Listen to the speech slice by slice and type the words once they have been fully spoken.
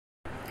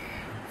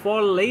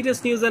For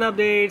latest news and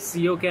updates,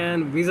 you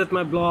can visit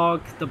my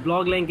blog. The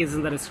blog link is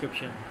in the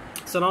description.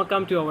 So now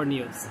come to our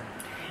news.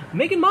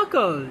 Meghan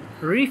Markle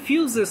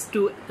refuses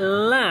to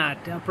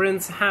let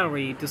Prince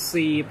Harry to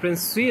see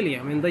Prince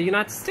William in the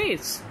United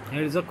States.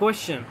 Here is a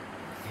question.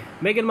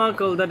 Meghan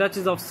Markle, the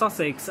Duchess of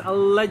Sussex,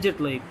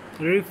 allegedly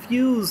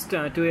refused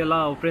to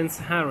allow Prince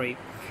Harry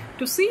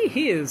to see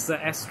his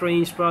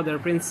estranged brother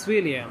Prince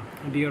William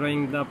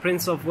during the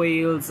Prince of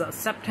Wales'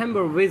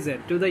 September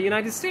visit to the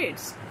United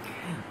States.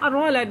 A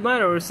royal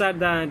admirer said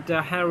that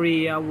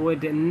Harry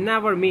would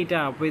never meet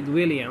up with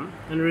William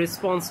in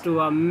response to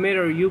a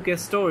Mirror UK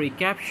story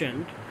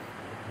captioned,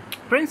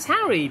 "Prince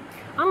Harry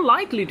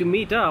unlikely to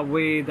meet up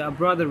with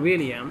brother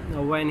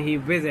William when he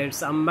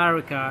visits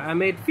America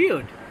amid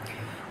feud."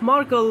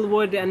 Markle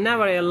would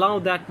never allow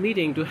that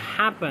meeting to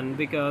happen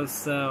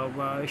because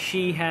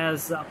she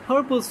has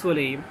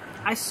purposefully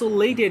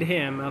isolated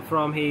him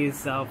from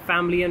his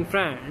family and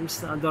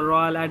friends, the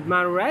royal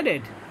admirer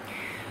added.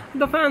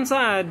 The fan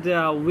said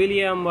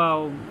William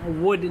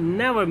would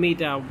never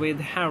meet up with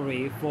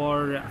Harry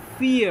for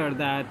fear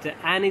that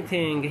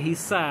anything he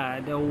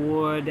said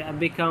would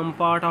become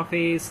part of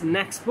his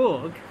next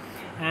book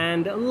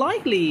and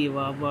likely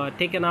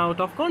taken out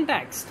of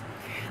context.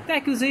 The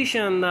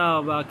accusation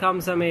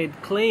comes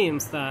amid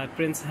claims that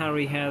Prince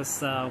Harry has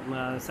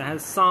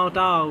sought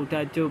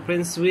out to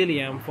Prince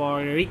William for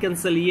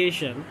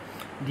reconciliation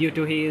due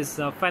to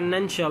his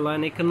financial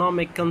and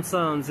economic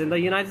concerns in the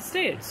United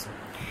States.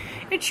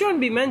 It should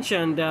be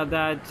mentioned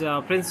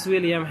that Prince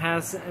William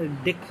has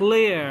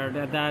declared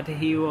that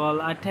he will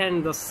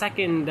attend the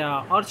second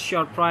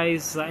Earthshot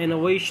Prize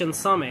Innovation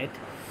Summit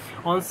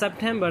on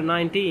September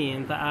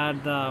 19th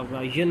at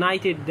the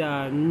United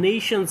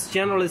Nations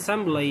General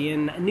Assembly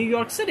in New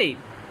York City.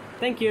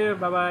 Thank you.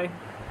 Bye-bye.